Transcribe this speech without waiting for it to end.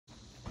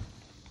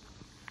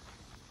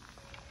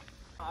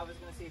I was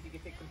gonna see if you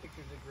could take some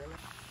pictures of grilling.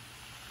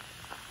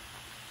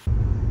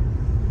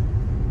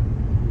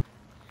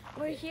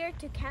 We're here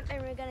to camp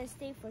and we're gonna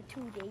stay for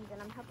 2 days,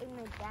 and I'm helping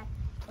my dad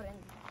put in,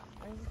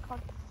 what is it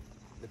called?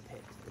 The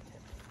pit.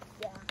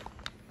 Yeah.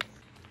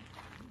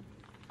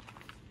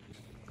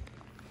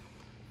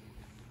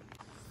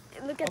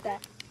 Look at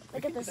that.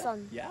 Look at the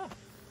sun. Yeah.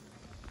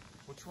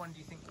 Which one do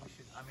you think we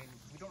should? I mean,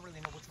 we don't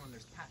really know which one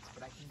there's packs,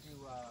 but I can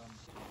do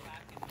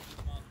back and do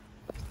them all.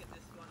 Just get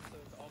this one so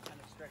it's all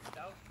kind of stretched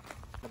out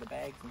for the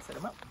bags and set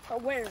them up.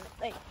 But where?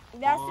 Like,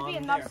 there has to be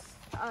enough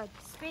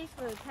space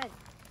for the tent.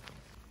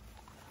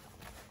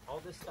 All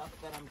this stuff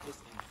that I'm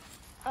just in.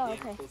 Oh,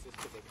 okay. Closest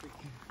to the creek.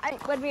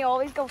 When we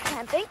always go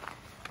camping,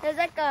 there's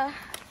like a,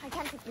 I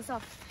can't take this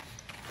off.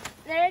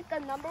 There's like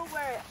a number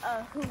where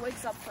who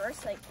wakes up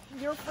first. Like,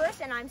 you're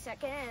first and I'm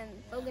second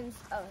and Logan's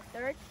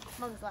third,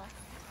 Mom's last.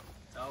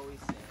 It's always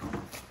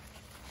same.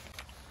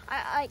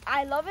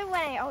 I love it when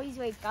I always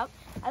wake up.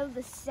 I love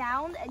the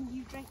sound and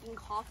you drinking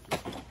coffee.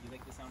 You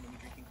like the sound of me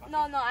drinking coffee?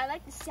 No, I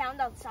like the sound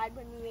outside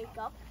when you wake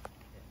up.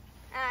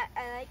 I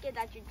like it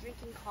that you're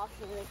drinking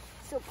coffee like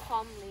so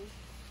calmly.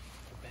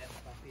 The best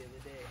coffee of the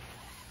day.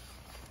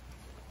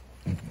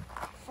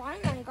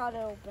 Finally got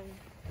it open.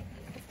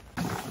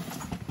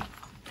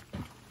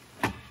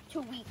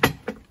 2 weeks.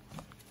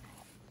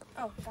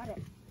 Oh, got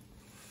it.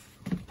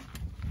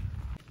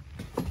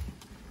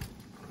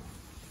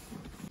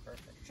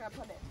 Perfect. Should I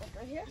put it like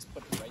right here? Just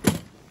put it right there.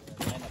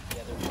 Line up the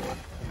other way.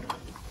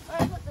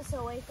 I'll put this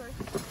away first.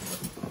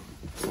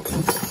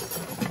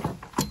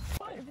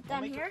 Put it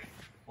down here.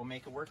 We'll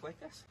make it work like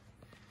this.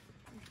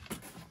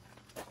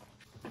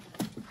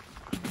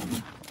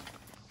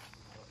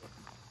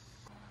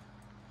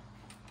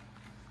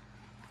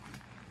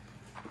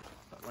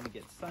 But when it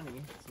gets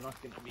sunny, it's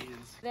not going to be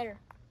as Better.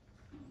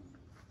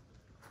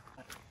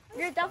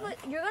 You're gonna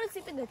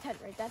sleep in the tent,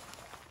 right, Dad?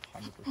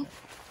 100%.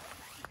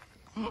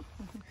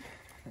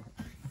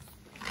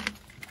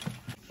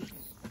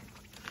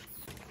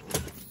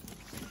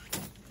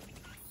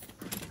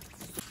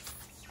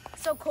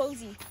 So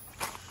cozy.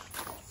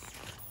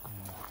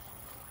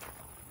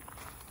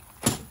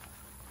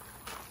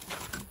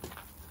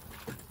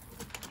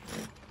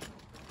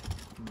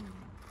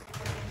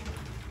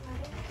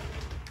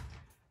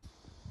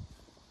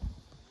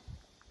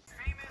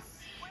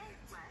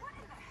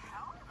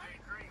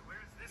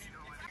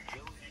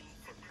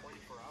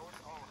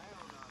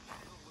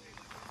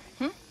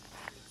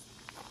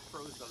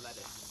 Froze the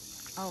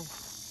lettuce. Oh.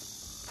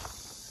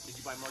 Did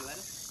you buy more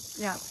lettuce?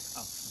 Yeah. Oh, I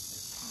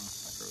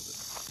froze it.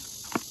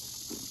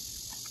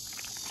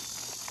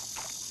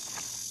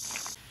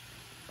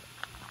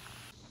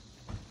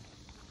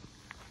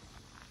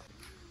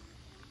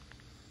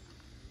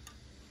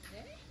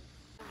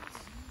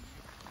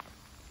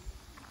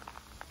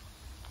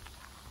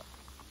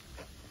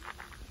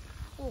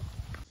 Oh,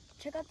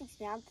 check out these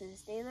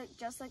mountains. They look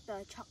just like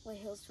the chocolate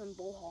hills from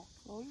Bohol.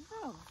 Oh,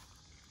 yeah.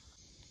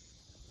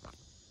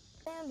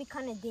 It would be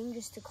kind of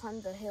dangerous to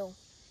climb the hill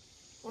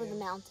or the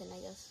mountain, I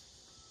guess.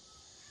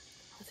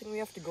 I think we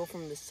have to go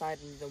from this side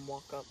and then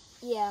walk up.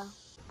 Yeah.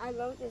 I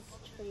love this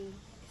tree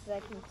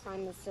because I can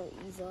climb it so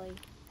easily.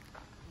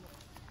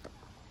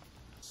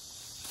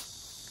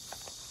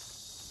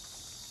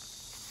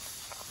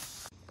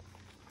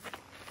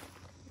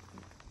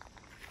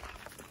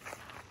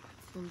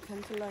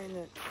 텐트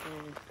라인을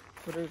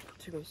불을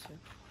붙이고 있어요.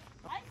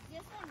 Why is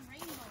this one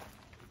rainbow?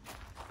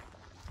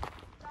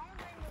 Dark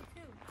rainbow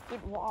too.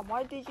 But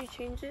why did you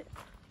change it?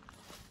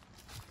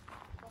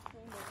 That's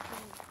rainbow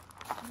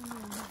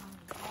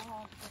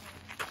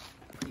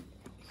too.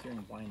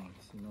 Hearing whining,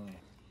 it's annoying.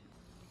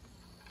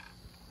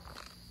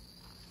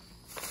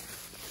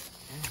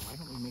 Yeah, why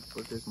don't we make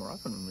burgers more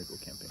often when we go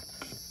camping?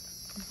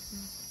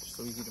 It's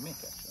so easy to make,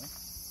 actually.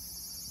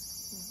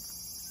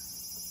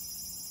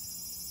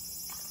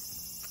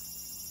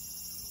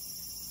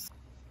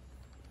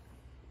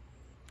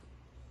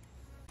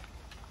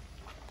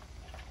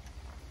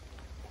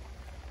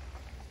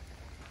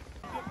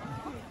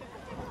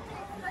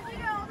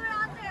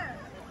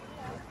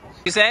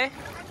 You say?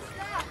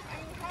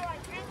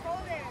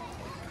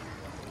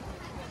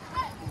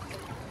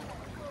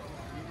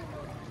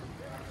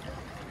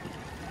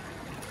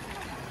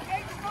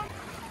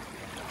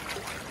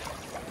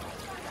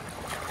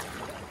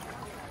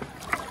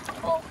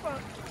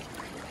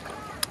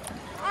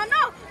 Oh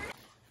no!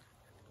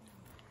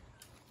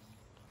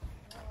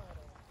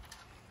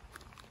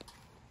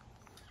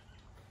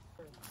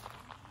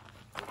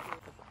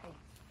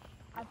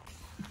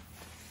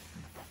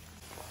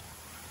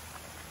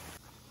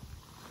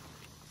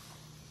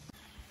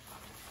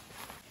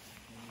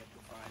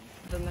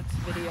 The next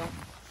video.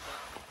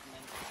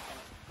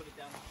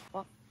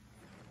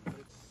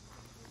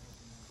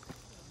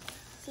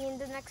 See you in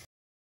the next